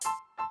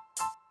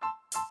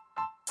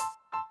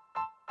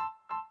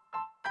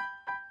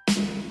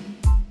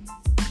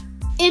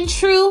In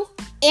true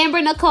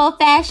Amber Nicole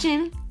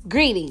fashion,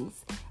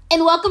 greetings,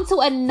 and welcome to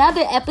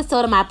another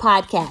episode of my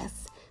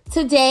podcast.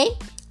 Today,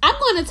 I'm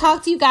going to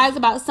talk to you guys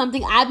about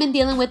something I've been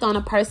dealing with on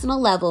a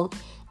personal level,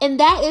 and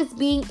that is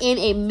being in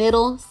a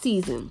middle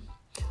season.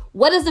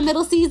 What is a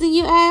middle season,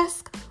 you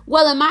ask?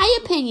 Well, in my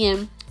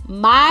opinion,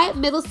 my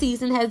middle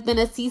season has been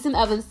a season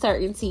of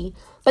uncertainty,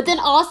 but then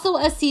also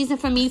a season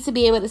for me to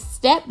be able to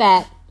step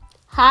back,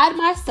 hide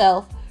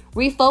myself,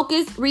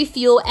 refocus,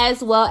 refuel,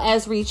 as well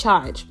as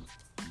recharge.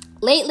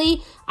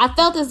 Lately, I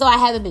felt as though I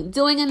haven't been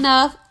doing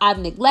enough. I've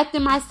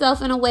neglected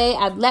myself in a way.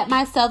 I've let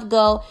myself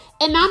go.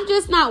 And I'm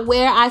just not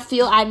where I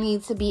feel I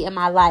need to be in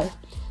my life.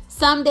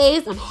 Some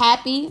days I'm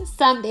happy.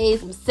 Some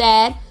days I'm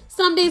sad.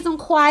 Some days I'm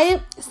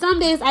quiet. Some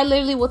days I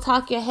literally will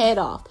talk your head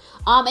off.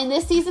 And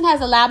this season has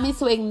allowed me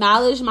to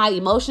acknowledge my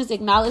emotions,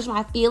 acknowledge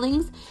my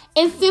feelings,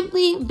 and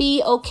simply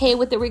be okay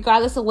with it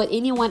regardless of what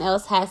anyone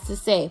else has to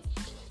say.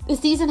 The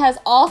season has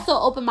also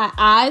opened my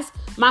eyes,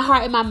 my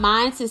heart, and my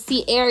mind to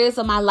see areas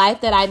of my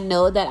life that I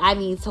know that I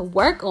need to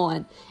work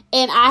on.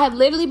 And I have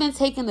literally been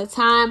taking the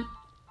time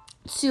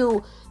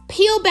to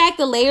peel back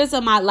the layers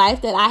of my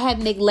life that I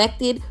have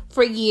neglected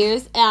for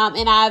years.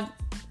 And I've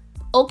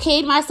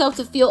okayed myself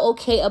to feel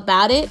okay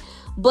about it.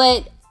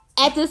 But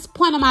at this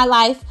point in my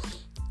life,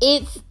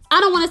 I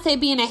don't want to say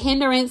being a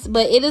hindrance,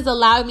 but it is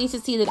allowing me to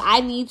see that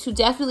I need to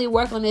definitely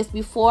work on this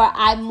before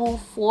I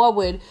move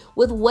forward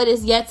with what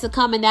is yet to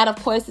come. And that, of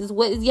course, is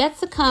what is yet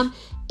to come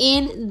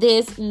in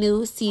this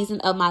new season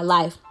of my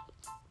life.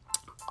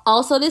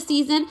 Also, this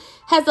season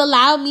has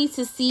allowed me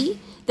to see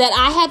that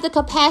I have the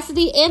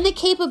capacity and the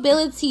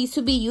capability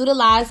to be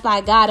utilized by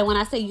God. And when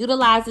I say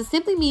utilize, it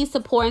simply means to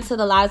pour into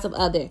the lives of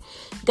others.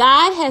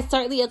 God has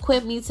certainly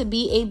equipped me to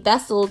be a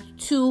vessel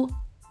to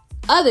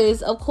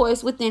others, of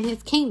course, within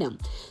his kingdom.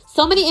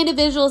 So many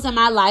individuals in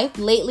my life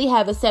lately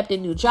have accepted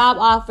new job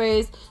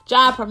offers,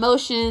 job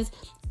promotions,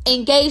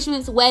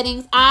 engagements,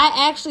 weddings.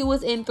 I actually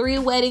was in 3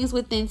 weddings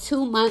within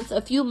 2 months,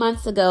 a few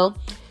months ago.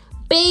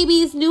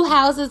 Babies, new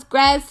houses,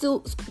 grad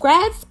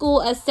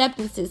school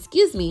acceptances,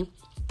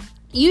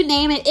 you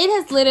name it. It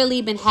has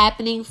literally been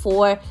happening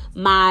for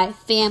my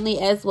family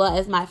as well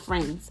as my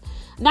friends.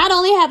 Not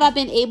only have I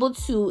been able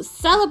to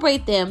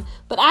celebrate them,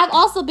 but I've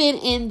also been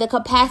in the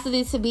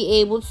capacity to be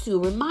able to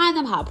remind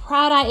them how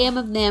proud I am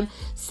of them,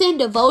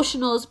 send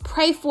devotionals,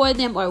 pray for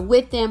them or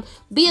with them,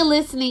 be a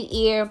listening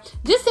ear,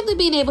 just simply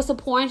being able to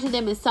pour into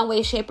them in some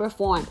way, shape, or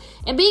form.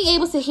 And being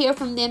able to hear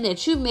from them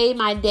that you made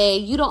my day.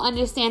 You don't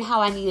understand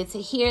how I needed to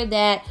hear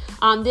that.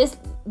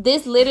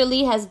 This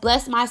literally has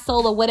blessed my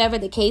soul, or whatever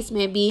the case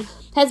may be,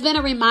 has been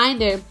a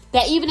reminder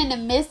that even in the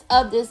midst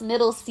of this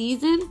middle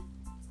season,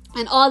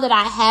 and all that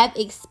I have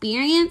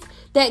experienced,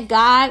 that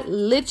God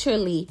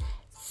literally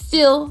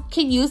still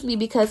can use me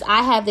because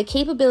I have the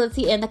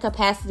capability and the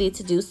capacity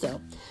to do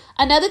so.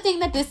 Another thing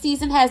that this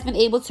season has been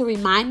able to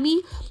remind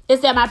me is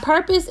that my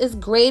purpose is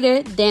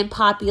greater than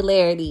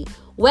popularity.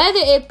 Whether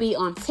it be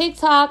on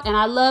TikTok, and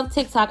I love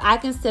TikTok. I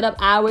can sit up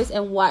hours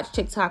and watch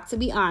TikTok, to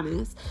be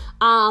honest.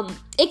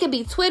 It could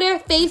be Twitter,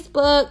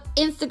 Facebook,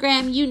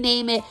 Instagram, you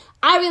name it.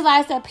 I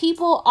realize that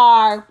people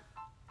are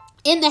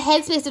in the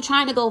headspace of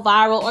trying to go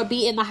viral or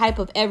be in the hype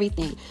of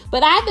everything.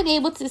 But I've been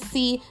able to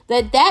see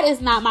that that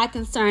is not my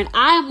concern.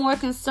 I am more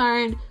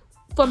concerned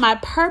for my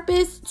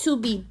purpose to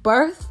be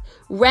birthed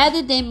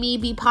rather than me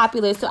be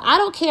popular. So I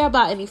don't care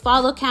about any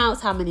follow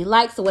counts, how many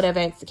likes, or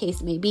whatever the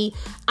case may be.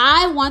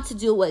 I want to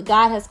do what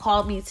God has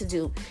called me to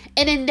do.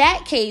 And in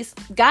that case,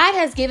 God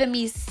has given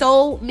me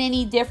so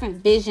many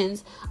different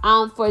visions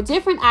for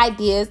different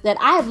ideas that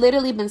I have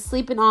literally been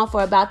sleeping on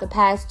for about the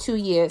past 2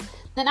 years.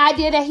 An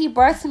idea that he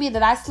birthed to me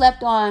that I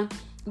slept on,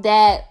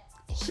 that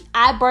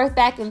I birthed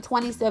back in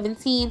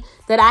 2017,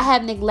 that I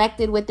have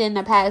neglected within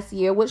the past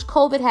year, which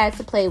COVID had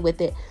to play with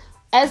it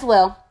as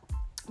well.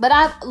 But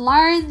I've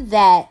learned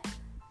that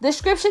the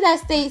scripture that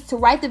states to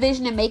write the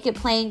vision and make it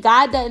plain,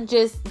 God didn't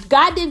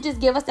just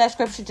give us that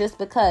scripture just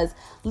because.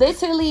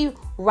 Literally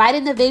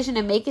writing the vision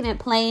and making it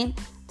plain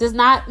does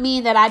not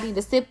mean that I need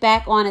to sit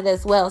back on it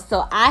as well.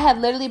 So I have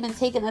literally been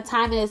taking the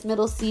time in this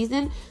middle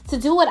season to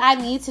do what I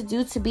need to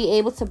do to be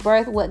able to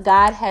birth what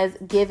God has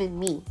given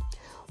me.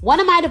 One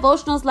of my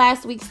devotionals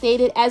last week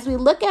stated, as we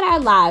look at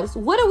our lives,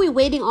 what are we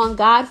waiting on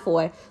God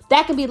for?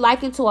 That can be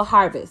likened to a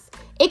harvest.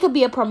 It could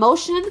be a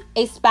promotion,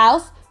 a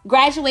spouse,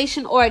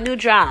 graduation, or a new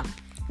job.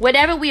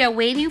 Whatever we are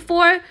waiting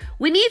for,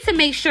 we need to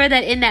make sure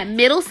that in that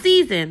middle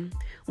season,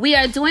 we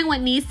are doing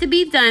what needs to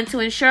be done to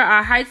ensure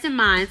our hearts and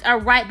minds are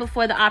right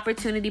before the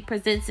opportunity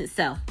presents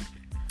itself.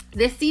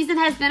 This season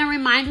has been a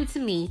reminder to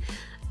me,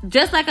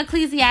 just like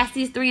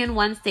Ecclesiastes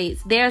 3:1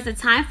 states, there is a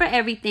time for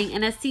everything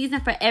and a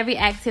season for every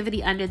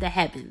activity under the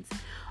heavens.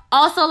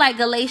 Also, like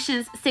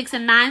Galatians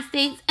 6:9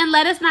 states, and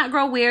let us not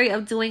grow weary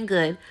of doing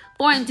good,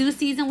 for in due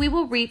season we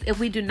will reap if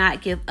we do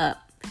not give up.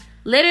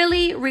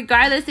 Literally,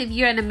 regardless if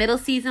you're in the middle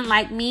season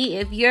like me,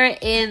 if you're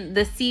in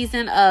the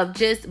season of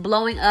just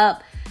blowing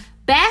up,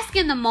 bask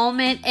in the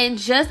moment and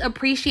just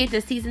appreciate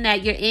the season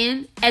that you're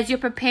in as you're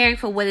preparing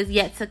for what is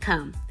yet to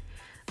come.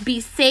 Be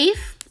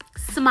safe,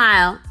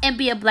 smile, and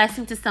be a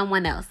blessing to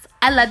someone else.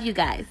 I love you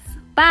guys.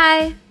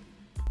 Bye.